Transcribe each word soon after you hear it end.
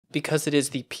because it is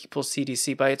the people's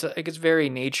CDC, by its very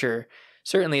nature,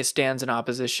 certainly it stands in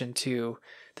opposition to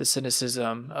the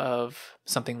cynicism of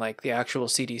something like the actual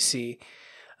CDC,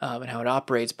 and how it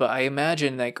operates. But I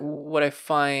imagine, like, what I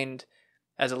find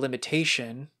as a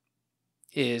limitation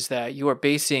is that you are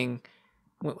basing,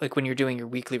 like when you're doing your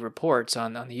weekly reports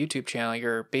on the YouTube channel,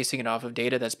 you're basing it off of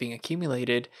data that's being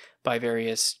accumulated by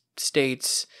various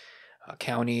states,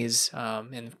 counties,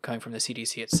 and coming from the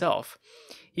CDC itself.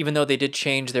 Even though they did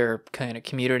change their kind of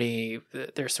community,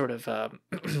 their sort of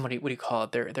what do you call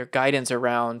it? Their guidance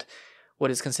around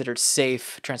what is considered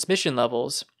safe transmission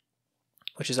levels,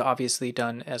 which is obviously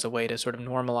done as a way to sort of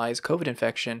normalize COVID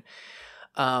infection.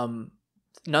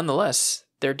 Nonetheless,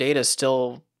 their data is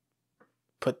still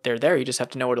put there. You just have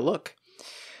to know where to look.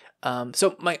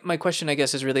 So my question, I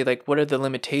guess, is really like, what are the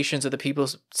limitations of the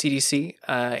people's CDC,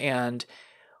 and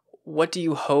what do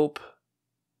you hope,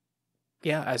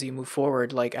 as you move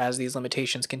forward, like as these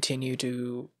limitations continue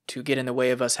to get in the way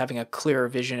of us having a clearer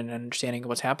vision and understanding of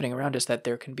what's happening around us, that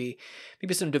there can be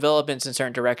maybe some developments in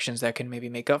certain directions that can maybe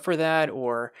make up for that,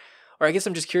 or I guess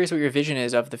I'm just curious what your vision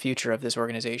is of the future of this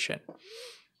organization.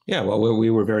 Yeah, well, we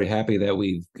were very happy that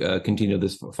we've continued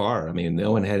this far. I mean,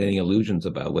 no one had any illusions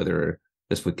about whether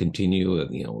this would continue.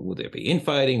 Would there be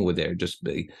infighting? Would there just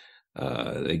be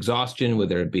exhaustion? Would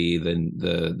there be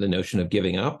the notion of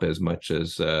giving up, as much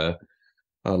as a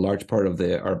large part of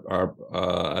our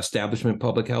establishment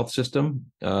public health system?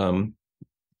 So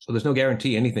there's no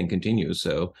guarantee anything continues.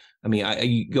 So I mean,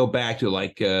 you go back to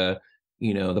like the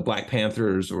Black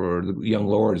Panthers or the Young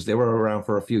Lords, they were around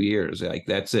for a few years. Like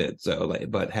that's it. So,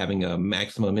 but having a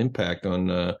maximum impact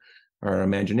on our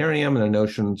imaginarium and the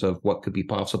notions of what could be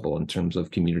possible in terms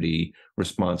of community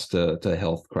response to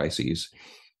health crises.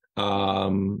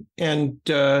 So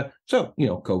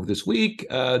COVID this week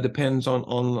depends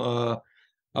on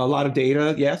a lot of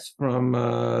data, yes, from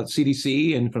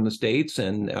CDC and from the states,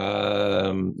 and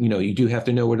you do have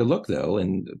to know where to look though,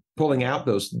 and pulling out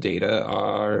those data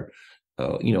are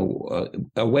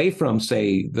away from,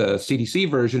 say, the CDC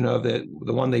version of it,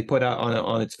 the one they put out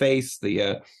on its face,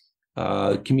 the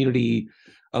community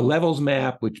levels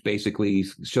map, which basically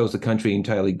shows the country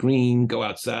entirely green, go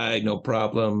outside, no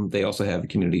problem. They also have a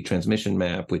community transmission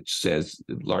map, which says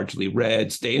largely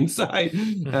red, stay inside,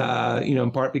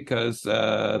 in part because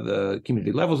the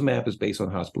community levels map is based on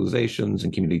hospitalizations,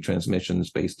 and community transmissions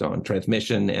based on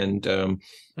transmission and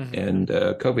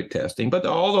COVID testing. But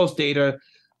all those data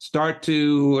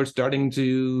are starting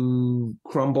to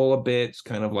crumble a bit. It's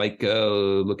kind of like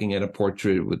looking at a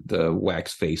portrait with the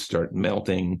wax face start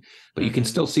melting, but you can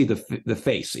still see the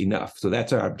face enough. So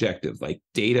that's our objective. Like,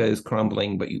 data is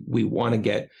crumbling, but we want to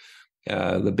get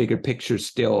the bigger picture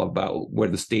still about where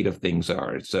the state of things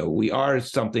are. So we are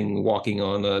walking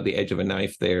on the edge of a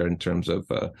knife there in terms of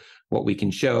what we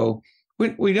can show.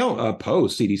 We don't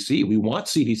oppose CDC. We want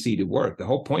CDC to work. The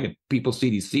whole point of People's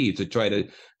CDC is to try to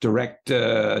direct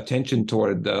attention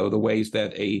toward the ways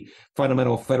that a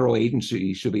fundamental federal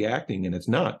agency should be acting, and it's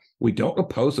not. We don't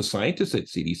oppose the scientists at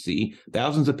CDC.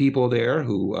 Thousands of people there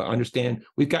who understand.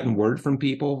 We've gotten word from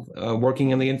people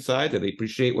working on the inside that they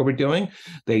appreciate what we're doing.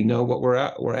 They know what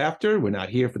we're after. We're not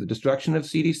here for the destruction of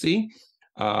CDC.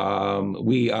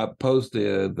 We oppose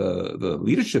the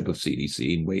leadership of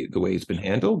CDC and the way it's been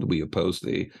handled. We oppose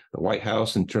the White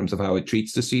House in terms of how it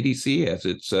treats the CDC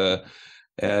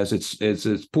as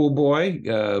its pool boy,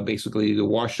 basically to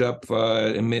wash up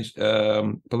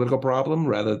political problem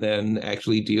rather than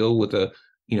actually deal with the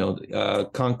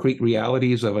concrete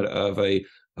realities of a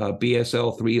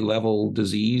BSL-3 level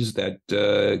disease that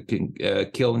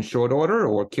can kill in short order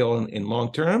or kill in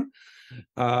long term.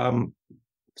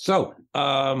 So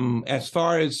as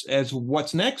far as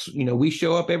what's next, we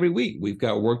show up every week. We've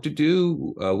got work to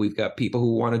do. We've got people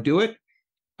who want to do it.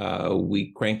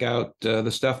 We crank out the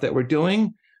stuff that we're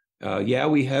doing.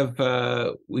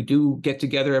 We do get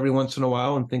together every once in a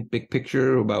while and think big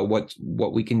picture about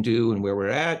what we can do and where we're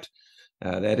at.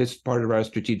 That is part of our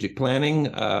strategic planning.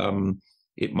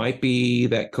 It might be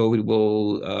that COVID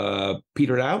will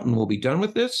peter out and we'll be done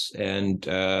with this, and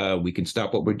we can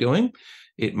stop what we're doing.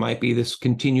 It might be this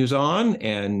continues on,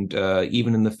 and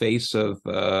even in the face of,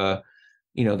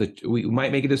 we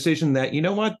might make a decision that,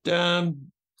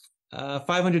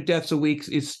 500 deaths a week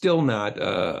is still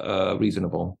not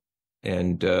reasonable,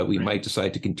 and we might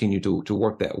decide to continue to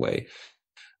work that way.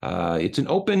 It's an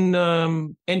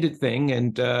open-ended thing,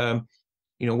 and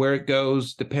where it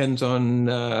goes depends on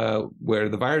where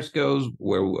the virus goes,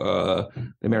 where the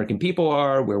American people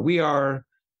are, where we are.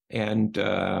 And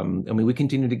we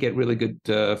continue to get really good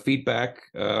feedback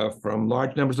from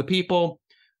large numbers of people.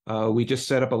 We just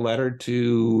set up a letter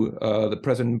to the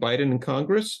President Biden and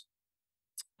Congress,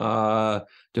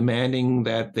 demanding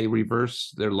that they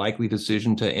reverse their likely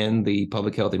decision to end the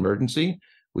public health emergency,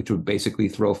 which would basically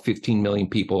throw 15 million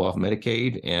people off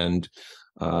Medicaid and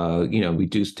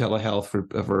reduce telehealth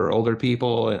for older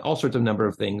people and all sorts of number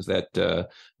of things that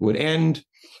would end.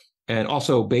 And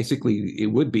also, basically, it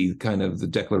would be kind of the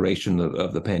declaration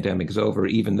of the pandemic is over,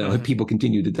 even though people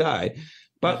continue to die.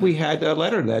 But we had a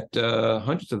letter that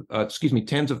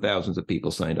tens of thousands of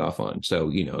people signed off on. So,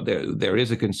 there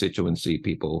is a constituency,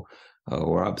 people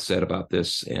who are upset about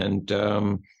this. And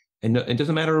it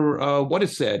doesn't matter what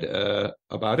is said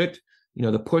about it.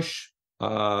 The push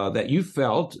that you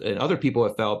felt and other people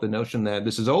have felt, the notion that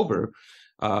this is over,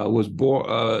 was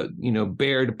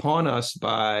bared upon us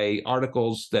by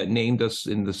articles that named us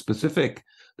in the specific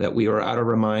that we were out of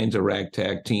our minds, a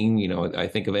ragtag teen. I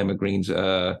think of Emma Green's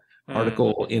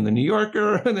article in the New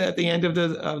Yorker at the end of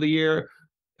the year,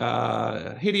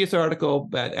 hideous article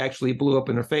that actually blew up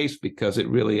in her face because it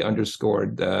really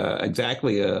underscored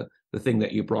exactly the thing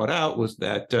that you brought out, was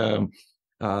that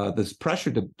this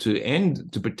pressure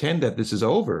to pretend that this is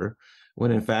over,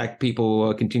 when in fact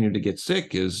people continue to get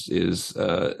sick, is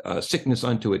a sickness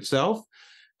unto itself.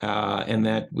 And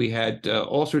that we had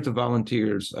all sorts of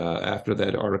volunteers after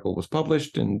that article was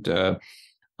published. And,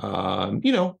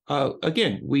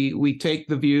 again, we take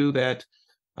the view that,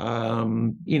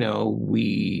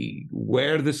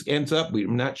 where this ends up, we're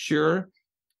not sure.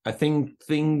 I think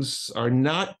things are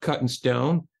not cut in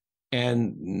stone,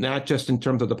 and not just in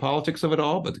terms of the politics of it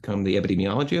all, but the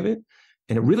epidemiology of it.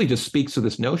 And it really just speaks to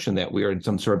this notion that we are in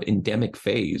some sort of endemic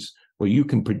phase where you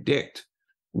can predict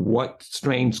what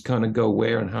strains kind of go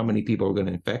where and how many people are going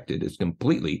to infect it. Is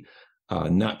completely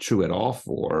not true at all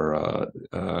for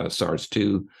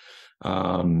SARS-2.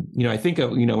 I think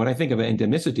of, when I think of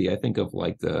endemicity, I think of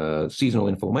like the seasonal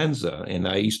influenza. And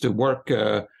I used to work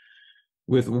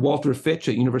with Walter Fitch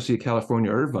at University of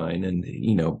California, Irvine, and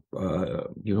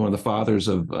one of the fathers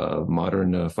of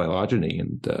modern phylogeny,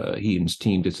 and he and his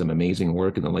team did some amazing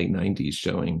work in the late 90s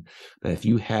showing that if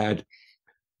you had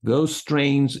those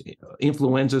strains,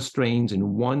 influenza strains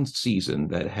in one season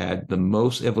that had the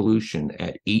most evolution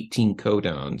at 18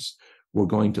 codons, were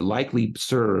going to likely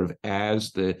serve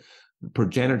as the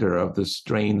progenitor of the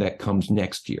strain that comes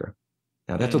next year.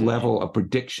 Now, that's a level of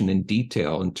prediction in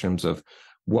detail in terms of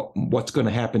what's going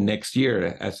to happen next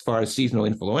year as far as seasonal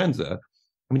influenza.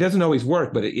 I mean, it doesn't always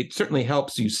work, but it certainly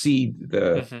helps you see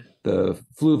the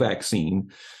flu vaccine,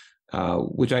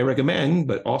 which I recommend,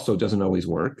 but also doesn't always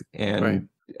work. And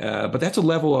but that's a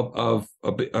level of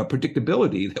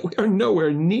predictability that we are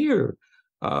nowhere near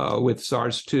with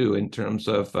SARS-2 in terms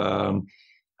of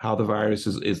how the virus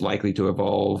is likely to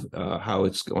evolve, how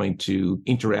it's going to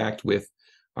interact with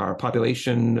our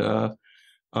population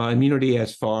immunity,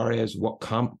 as far as what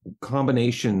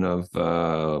combination of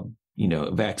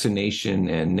vaccination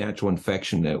and natural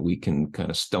infection that we can kind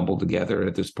of stumble together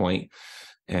at this point.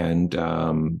 And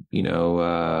and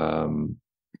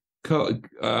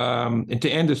to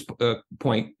end this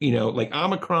point, like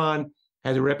Omicron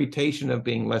has a reputation of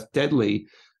being less deadly.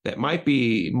 That might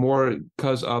be more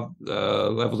because of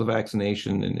levels of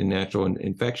vaccination and natural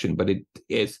infection. But it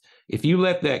is, if you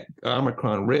let that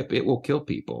Omicron rip, it will kill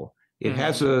people. It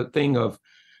has a thing of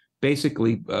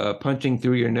basically punching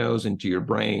through your nose into your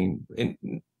brain. And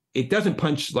it doesn't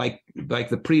punch like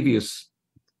the previous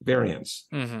variants.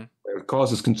 Where it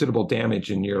causes considerable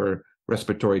damage in your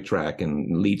respiratory tract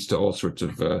and leads to all sorts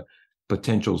of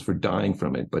potentials for dying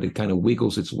from it. But it kind of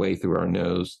wiggles its way through our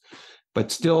nose,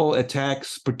 but still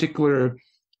attacks particular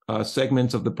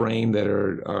segments of the brain that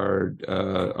are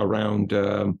around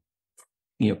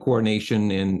coordination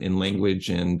and language,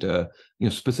 and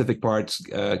specific parts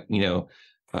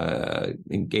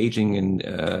engaging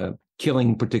in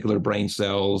killing particular brain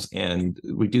cells and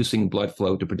reducing blood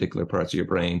flow to particular parts of your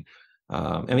brain.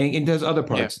 It does other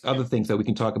parts, other things that we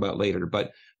can talk about later.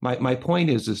 But my point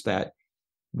is that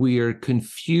we are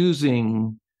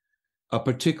confusing a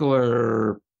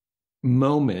particular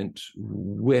moment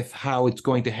with how it's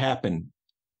going to happen.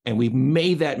 And we've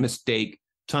made that mistake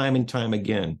time and time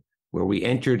again, where we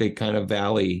entered a kind of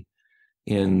valley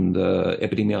in the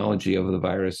epidemiology of the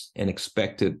virus and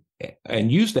expected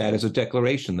and used that as a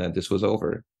declaration that this was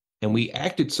over. And we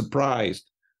acted surprised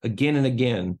again and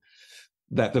again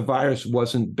that the virus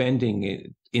wasn't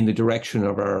bending in the direction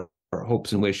of our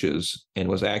hopes and wishes, and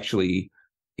was actually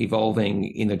evolving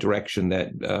in a direction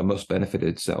that most benefited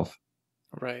itself.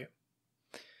 Right.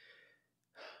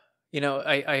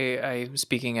 I'm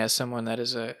speaking as someone that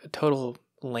is a total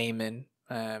layman.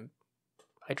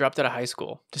 I dropped out of high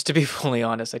school, just to be fully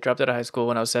honest. I dropped out of high school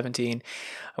when I was 17.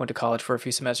 I went to college for a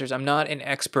few semesters. I'm not an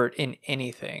expert in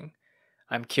anything.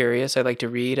 I'm curious. I like to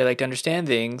read. I like to understand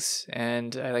things.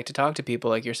 And I like to talk to people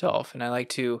like yourself. And I like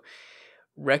to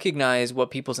recognize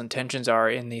what people's intentions are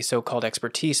in the so-called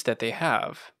expertise that they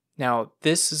have. Now,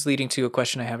 this is leading to a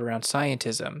question I have around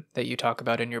scientism that you talk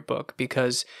about in your book,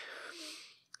 because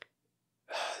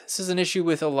this is an issue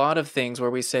with a lot of things where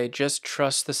we say, just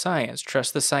trust the science,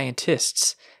 trust the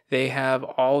scientists. They have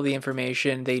all the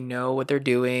information, they know what they're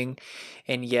doing.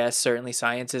 And yes, certainly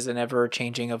science is an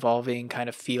ever-changing, evolving kind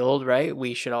of field, right?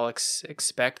 We should all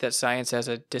expect that science as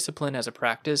a discipline, as a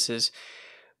practice, is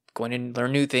going to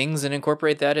learn new things and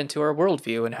incorporate that into our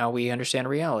worldview and how we understand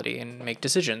reality and make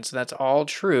decisions. So that's all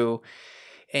true.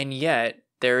 And yet,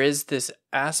 there is this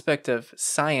aspect of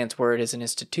science where it is an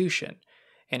institution,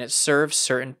 and it serves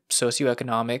certain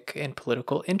socioeconomic and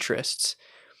political interests.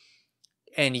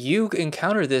 And you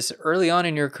encounter this early on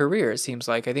in your career, it seems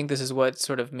like. I think this is what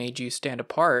sort of made you stand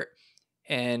apart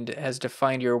and has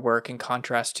defined your work in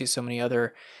contrast to so many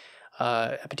other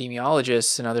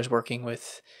epidemiologists and others working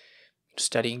with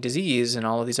studying disease and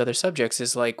all of these other subjects,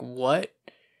 is like, what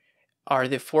are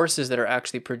the forces that are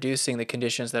actually producing the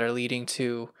conditions that are leading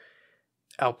to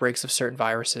outbreaks of certain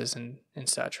viruses and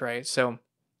such, right? So,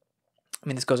 I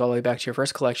mean, this goes all the way back to your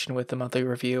first collection with the monthly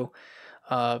review,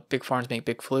 Big Farms Make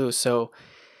Big Flu. So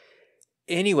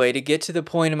anyway, to get to the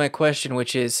point of my question,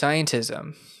 which is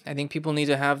scientism, I think people need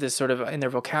to have this sort of in their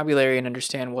vocabulary and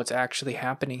understand what's actually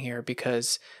happening here,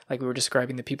 because like we were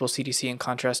describing the People's CDC in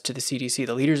contrast to the CDC,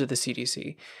 the leaders of the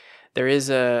CDC, there is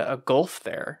a gulf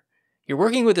there. You're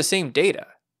working with the same data,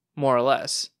 more or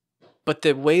less, but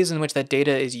the ways in which that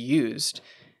data is used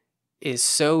is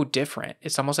so different.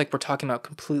 It's almost like we're talking about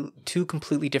two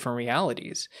completely different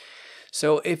realities.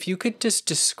 So if you could just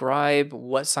describe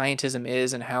what scientism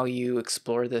is and how you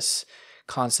explore this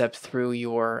concept through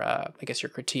your, I guess, your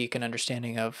critique and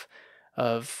understanding of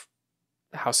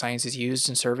how science is used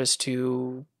in service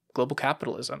to global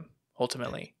capitalism,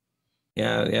 ultimately.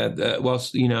 Yeah. Well,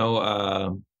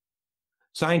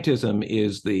 scientism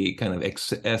is the kind of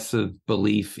excessive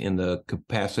belief in the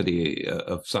capacity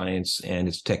of science and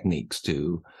its techniques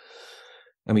to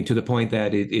the point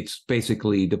that it's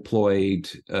basically deployed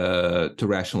to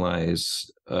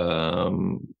rationalize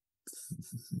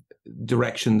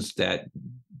directions that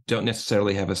don't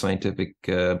necessarily have a scientific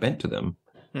bent to them.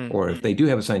 Mm-hmm. Or if they do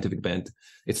have a scientific bent,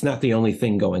 it's not the only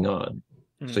thing going on.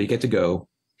 Mm-hmm. So you get to go.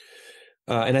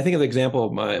 And I think of the example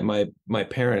of my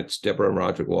parents, Deborah and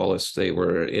Roger Wallace. They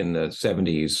were in the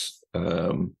 70s.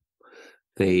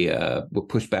 They were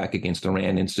pushed back against the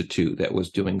RAND Institute that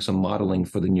was doing some modeling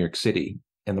for the New York City.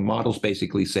 And the models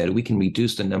basically said we can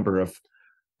reduce the number of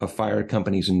fire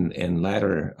companies and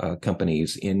ladder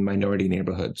companies in minority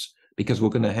neighborhoods, because we're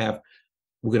going to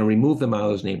remove them out of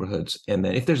those neighborhoods. And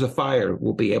then if there's a fire,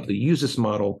 we'll be able to use this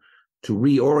model to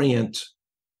reorient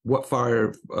what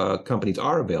fire companies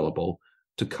are available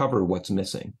to cover what's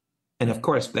missing. And of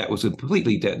course, that was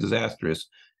completely disastrous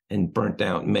and burnt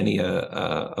out many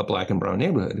a black and brown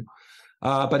neighborhood.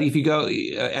 But if you go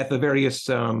at the various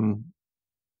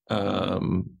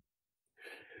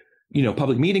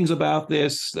public meetings about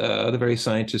this, the various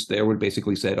scientists there would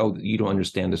basically said, "Oh, you don't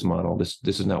understand this model. This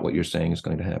is not what you're saying is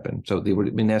going to happen." So they were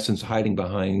in essence hiding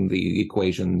behind the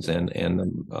equations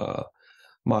and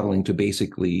modeling to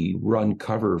basically run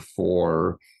cover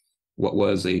for what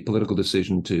was a political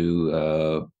decision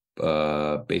to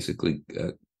basically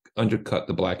undercut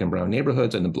the black and brown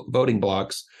neighborhoods and the voting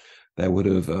blocks that would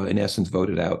have, in essence,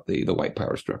 voted out the white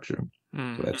power structure.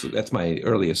 Mm. So that's my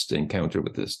earliest encounter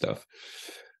with this stuff.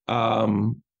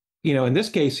 In this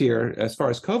case here, as far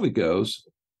as COVID goes,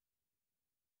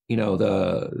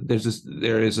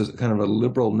 there is a kind of a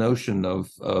liberal notion of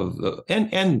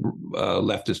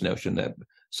leftist notion that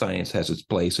science has its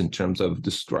place in terms of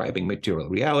describing material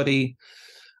reality.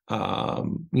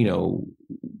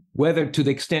 Whether to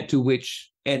the extent to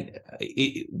which it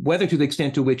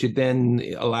then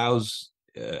allows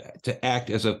to act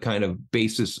as a kind of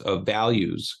basis of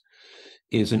values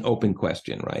is an open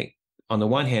question, right? On the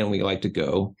one hand, we like to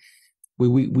go,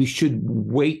 we should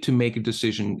wait to make a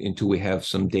decision until we have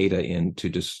some data in to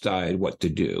decide what to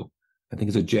do. I think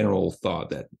it's a general thought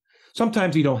that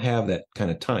sometimes you don't have that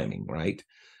kind of timing, right?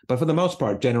 But for the most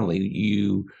part, generally,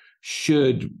 you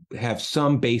should have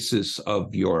some basis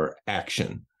of your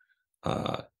action.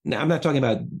 Now, I'm not talking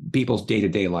about people's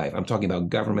day-to-day life. I'm talking about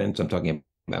governments. I'm talking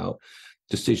about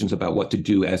decisions about what to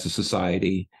do as a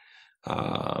society.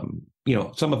 Some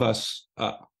of us,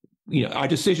 our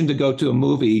decision to go to a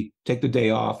movie, take the day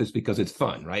off, is because it's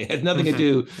fun, right? It has nothing to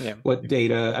do what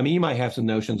data. I mean, you might have some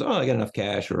notions. Oh, I got enough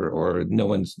cash, or no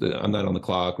one's. I'm not on the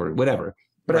clock, or whatever.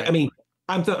 But I mean,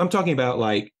 I'm talking about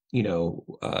like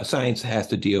science has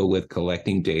to deal with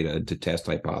collecting data to test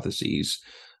hypotheses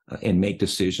and make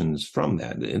decisions from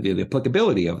that. The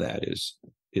applicability of that is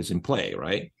in play,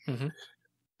 right? Mm-hmm.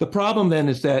 The problem then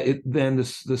is that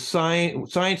the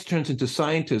science turns into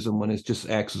scientism when it just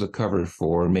acts as a cover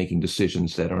for making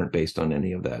decisions that aren't based on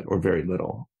any of that or very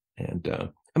little. And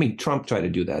I mean, Trump tried to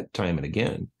do that time and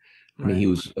again. I mean, he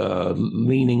was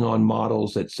leaning on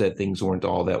models that said things weren't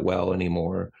all that well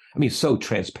anymore. I mean, so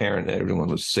transparent that everyone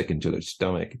was sick into their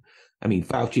stomach. I mean,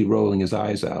 Fauci rolling his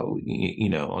eyes out,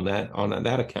 on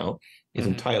that account is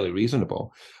entirely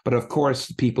reasonable. But of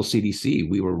course, people CDC,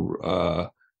 we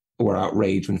were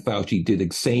outraged when Fauci did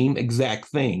the same exact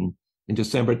thing in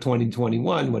December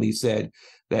 2021 when he said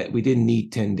that we didn't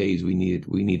need 10 days, we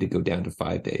need to go down to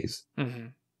 5 days. Mm-hmm.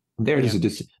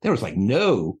 There was like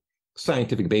no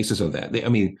scientific basis of that. I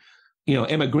mean,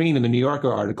 Emma Green in the New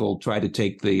Yorker article tried to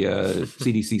take the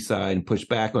CDC side and push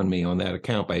back on me on that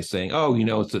account by saying, oh,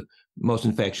 it's the most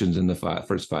infections in the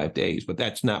first 5 days, but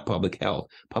that's not public health.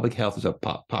 Public health is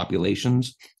about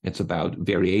populations. It's about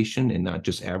variation and not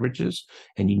just averages.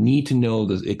 And you need to know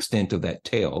the extent of that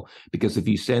tail, because if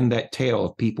you send that tail,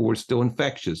 if people were still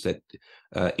infectious at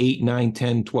 8, 9,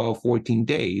 10, 12, 14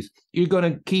 days, you're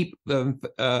going to keep the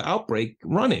outbreak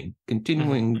running,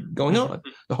 continuing going on.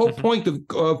 The whole point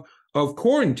of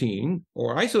quarantine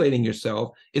or isolating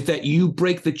yourself is that you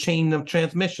break the chain of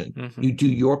transmission. You do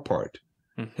your part.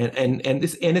 And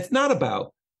it's not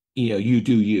about you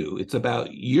do you. It's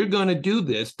about you're going to do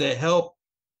this to help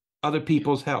other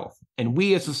people's health, and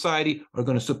we as society are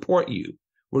going to support you.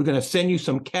 We're going to send you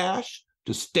some cash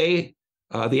to stay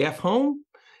the F home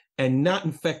and not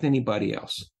infect anybody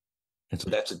else. And so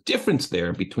that's a difference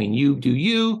there between you do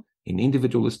you and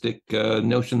individualistic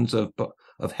notions of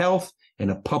health and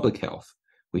of public health,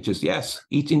 which is, yes,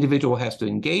 each individual has to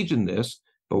engage in this,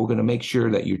 but we're going to make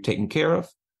sure that you're taken care of.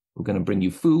 We're going to bring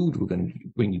you food. We're going to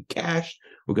bring you cash.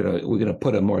 We're going to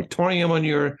put a moratorium on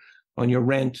your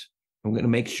rent. We're going to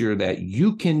make sure that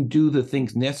you can do the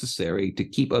things necessary to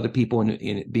keep other people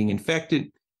in being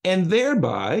infected, and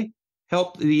thereby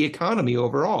help the economy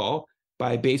overall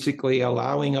by basically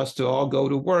allowing us to all go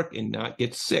to work and not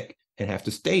get sick and have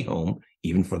to stay home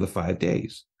even for the 5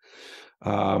 days.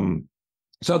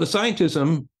 So the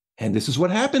scientism, and this is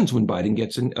what happens when Biden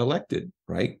gets elected,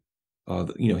 right?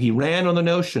 He ran on the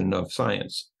notion of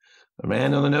science,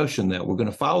 ran on the notion that we're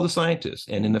going to follow the scientists.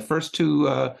 And in the first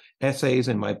two essays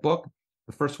in my book,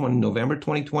 the first one, November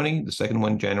 2020, the second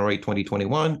one, January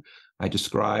 2021, I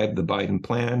describe the Biden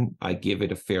plan. I give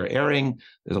it a fair airing.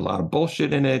 There's a lot of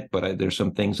bullshit in it, but there's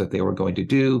some things that they were going to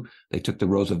do. They took the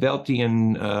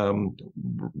Rooseveltian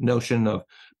notion of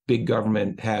big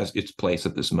government has its place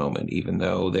at this moment, even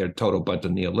though they're a total bunch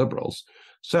of neoliberals.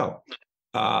 So,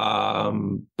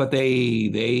 but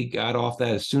they got off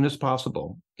that as soon as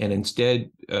possible, and instead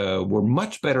were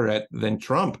much better than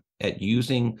Trump at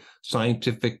using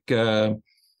scientific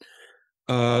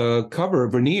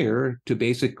veneer to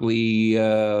basically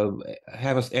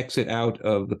have us exit out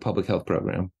of the public health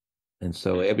program. And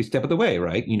so every step of the way,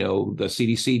 right? The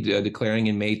CDC declaring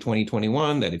in May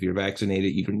 2021 that if you're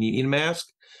vaccinated, you don't need a mask.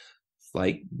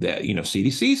 Like that,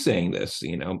 CDC saying this,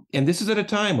 and this is at a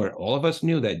time where all of us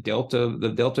knew that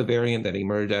the Delta variant that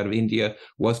emerged out of India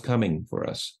was coming for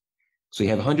us. So you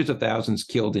have hundreds of thousands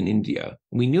killed in India.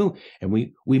 We knew, and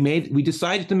we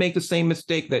decided to make the same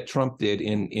mistake that Trump did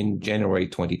in January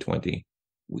 2020.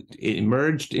 It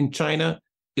emerged in China.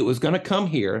 It was going to come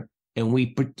here, and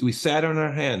we sat on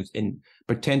our hands and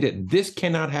pretended this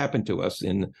cannot happen to us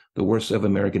in the worst of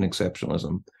American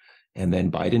exceptionalism. And then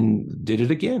Biden did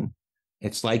it again.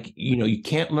 It's like, you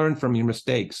can't learn from your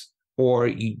mistakes, or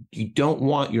you don't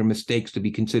want your mistakes to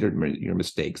be considered your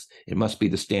mistakes. It must be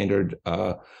the standard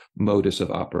modus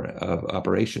of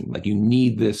operation. Like you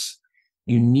need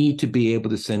to be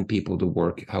able to send people to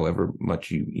work, however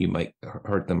much you might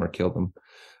hurt them or kill them,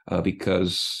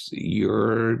 because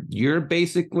you're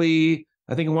basically,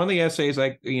 I think in one of the essays,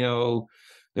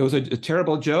 there was a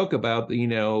terrible joke about,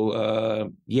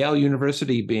 Yale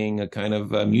University being a kind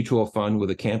of a mutual fund with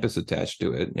a campus attached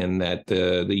to it, and that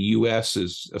the U.S.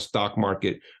 is a stock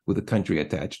market with a country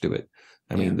attached to it.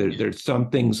 I mean, there's some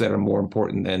things that are more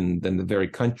important than the very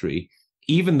country,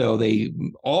 even though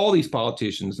all these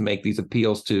politicians make these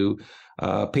appeals to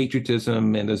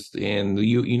patriotism and the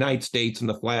United States and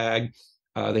the flag.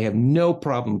 They have no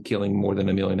problem killing more than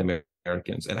 1 million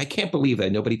Americans. And I can't believe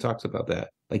that nobody talks about that.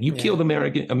 Like you killed a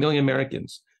million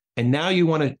Americans, and now you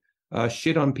want to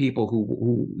shit on people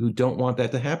who don't want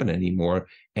that to happen anymore,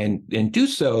 and do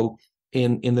so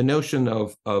in the notion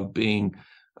of being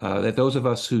that those of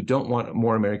us who don't want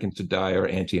more Americans to die are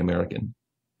anti-American.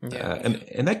 Yeah.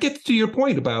 And that gets to your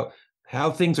point about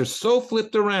how things are so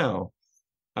flipped around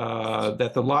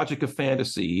that the logic of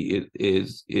fantasy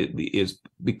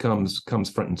comes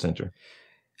front and center.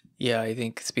 Yeah, I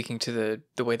think speaking to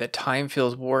the way that time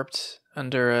feels warped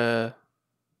under a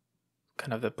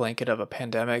kind of the blanket of a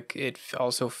pandemic, it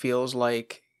also feels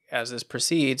like as this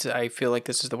proceeds, I feel like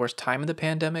this is the worst time of the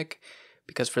pandemic,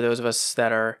 because for those of us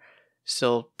that are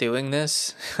still doing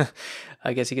this,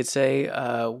 I guess you could say,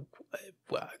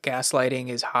 gaslighting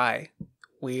is high.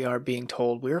 We are being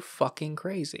told we're fucking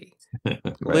crazy. Right.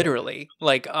 Literally.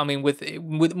 Like, I mean,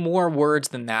 with more words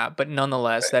than that, but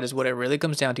nonetheless, that is what it really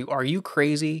comes down to. Are you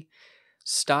crazy?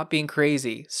 Stop being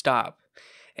crazy. Stop.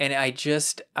 And I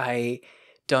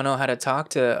don't know how to talk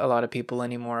to a lot of people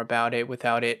anymore about it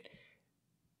without it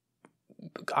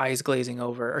eyes glazing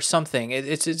over or something.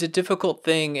 It's a difficult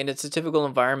thing, and it's a difficult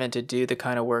environment to do the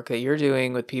kind of work that you're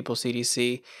doing with People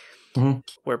CDC. Mm-hmm.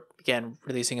 We're, again,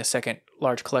 releasing a second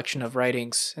large collection of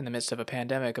writings in the midst of a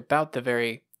pandemic about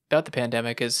the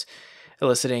pandemic is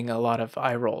eliciting a lot of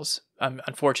eye rolls,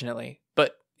 unfortunately.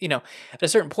 But, at a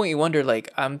certain point you wonder,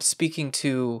 like, I'm speaking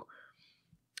to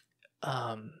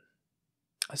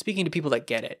people that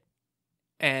get it,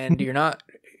 and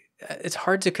it's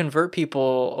hard to convert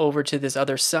people over to this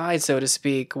other side, so to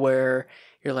speak, where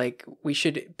you're like, we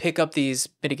should pick up these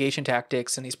mitigation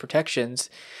tactics and these protections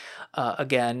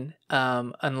again,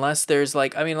 unless there's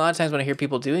like, I mean, a lot of times when I hear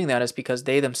people doing that, it's because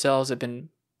they themselves have been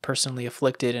personally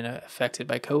afflicted and affected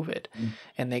by COVID,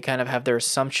 and they kind of have their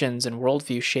assumptions and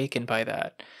worldview shaken by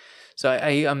that. So I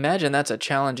imagine that's a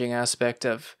challenging aspect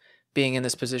of being in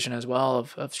this position as well,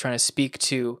 of trying to speak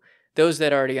to those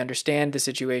that already understand the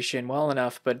situation well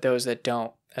enough, but those that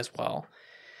don't as well.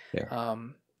 Yeah.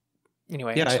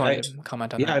 Anyway, I just wanted to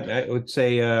comment on that. Yeah, I would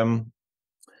say on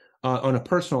a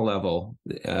personal level,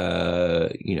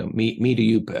 me to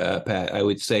you, Pat, I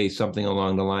would say something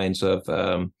along the lines of,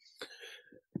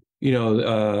 you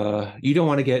don't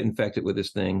want to get infected with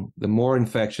this thing. The more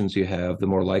infections you have, the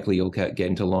more likely you'll get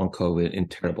into long COVID and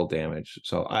terrible damage.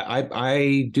 So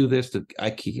I do this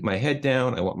I keep my head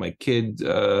down. I want my kid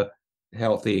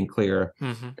healthy and clear.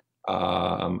 Mm-hmm.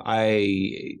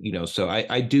 So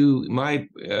I do, my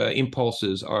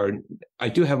impulses are, I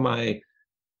do have my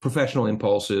professional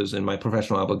impulses and my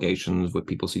professional obligations with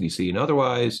People CDC and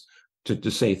otherwise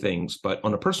to say things. But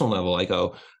on a personal level, I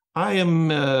go, I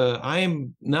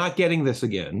am not getting this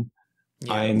again.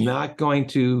 Yeah. I am not going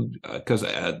to, because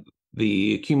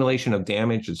the accumulation of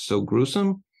damage is so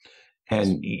gruesome.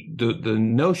 And the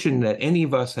notion that any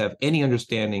of us have any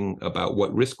understanding about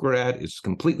what risk we're at is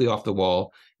completely off the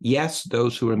wall. Yes,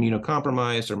 those who are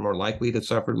immunocompromised are more likely to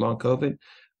suffer long COVID,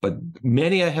 but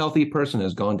many a healthy person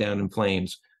has gone down in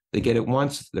flames. They get it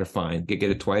once, they're fine. Get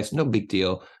it twice, no big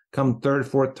deal. Come third,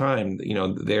 fourth time,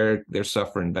 they're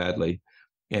suffering badly.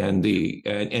 And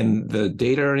the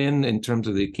data are in terms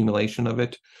of the accumulation of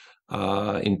it,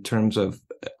 in terms of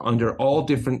under all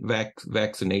different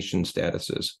vaccination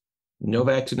statuses. No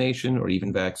vaccination or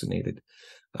even vaccinated,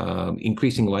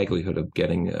 increasing likelihood of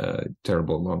getting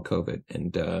terrible long COVID.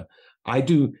 And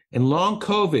and long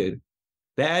COVID,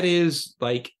 that is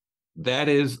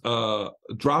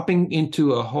dropping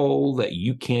into a hole that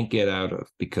you can't get out of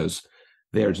because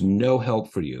there's no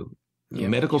help for you. The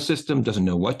medical system doesn't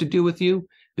know what to do with you.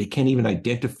 They can't even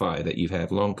identify that you've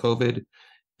had long COVID.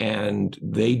 And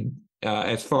they,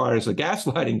 as far as the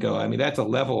gaslighting go, I mean, that's a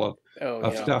level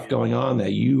of stuff going on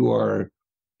that you are,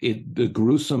 the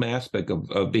gruesome aspect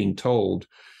of being told,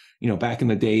 back in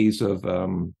the days of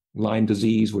Lyme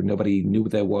disease where nobody knew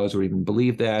what that was or even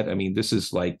believed that. I mean, this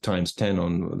is like times 10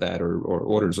 on that, or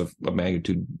orders of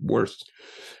magnitude worse.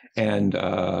 And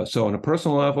so on a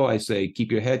personal level, I say, keep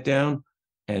your head down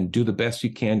and do the best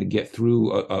you can to get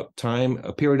through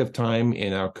a period of time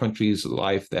in our country's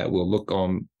life that we'll look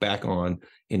back on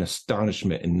in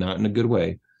astonishment, and not in a good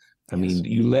way. I mean,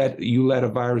 you let a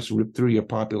virus rip through your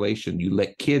population. You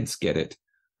let kids get it.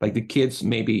 Like the kids,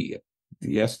 maybe,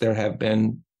 yes, there have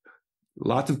been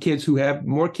lots of kids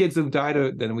more kids have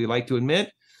died than we like to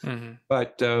admit. Mm-hmm.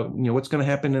 But, what's going to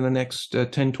happen in the next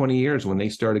 10, 20 years when they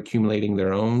start accumulating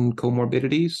their own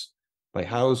comorbidities? Like,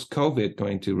 how's COVID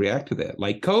going to react to that?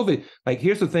 Like COVID,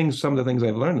 here's some of the things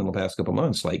I've learned in the past couple of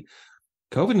months. Like,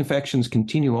 COVID infections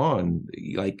continue on,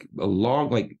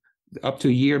 up to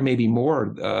a year, maybe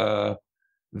more,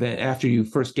 than after you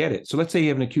first get it. So let's say you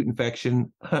have an acute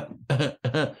infection.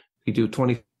 You do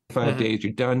 25 days,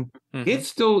 you're done. Mm-hmm. It's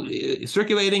still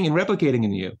circulating and replicating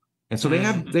in you. And so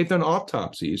they've done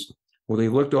autopsies where they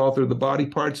looked all through the body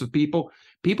parts of people.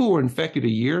 People who were infected a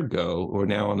year ago or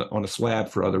now on a swab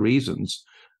for other reasons.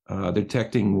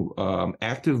 Detecting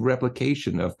active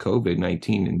replication of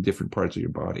COVID-19 in different parts of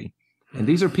your body. And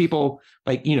these are people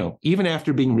like, even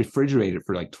after being refrigerated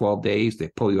for like 12 days, they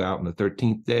pull you out on the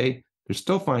 13th day, they're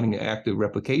still finding active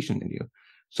replication in you.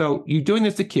 So you're doing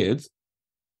this to kids.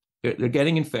 They're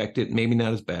getting infected, maybe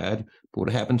not as bad, but what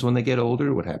happens when they get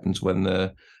older? What happens when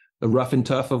the rough and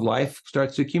tough of life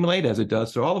starts to accumulate, as it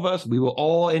does to all of us? We will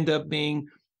all end up being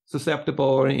susceptible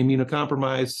or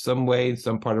immunocompromised some way,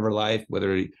 some part of our life,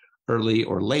 whether early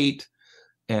or late.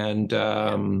 And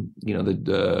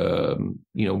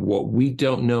what we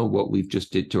don't know what we've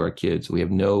just did to our kids. We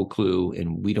have no clue,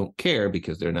 and we don't care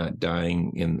because they're not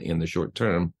dying in the short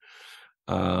term.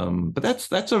 But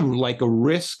that's a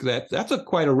risk that's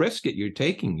quite a risk that you're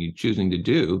taking, you're choosing to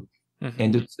do.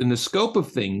 And it's in the scope of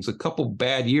things, a couple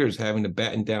bad years having to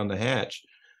batten down the hatch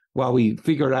while we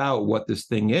figure out what this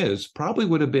thing is probably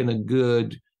would have been a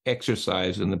good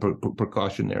exercise in the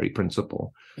precautionary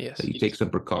principle. Yes, that you take some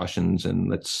precautions and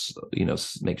let's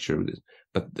make sure.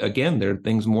 But again, there are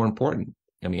things more important.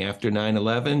 I mean, after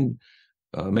 9/11,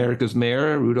 America's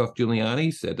mayor Rudolph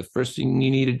Giuliani said the first thing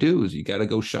you need to do is you got to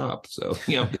go shop. So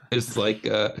it's like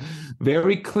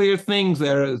very clear things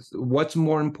that are what's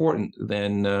more important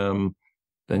than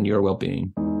your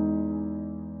well-being.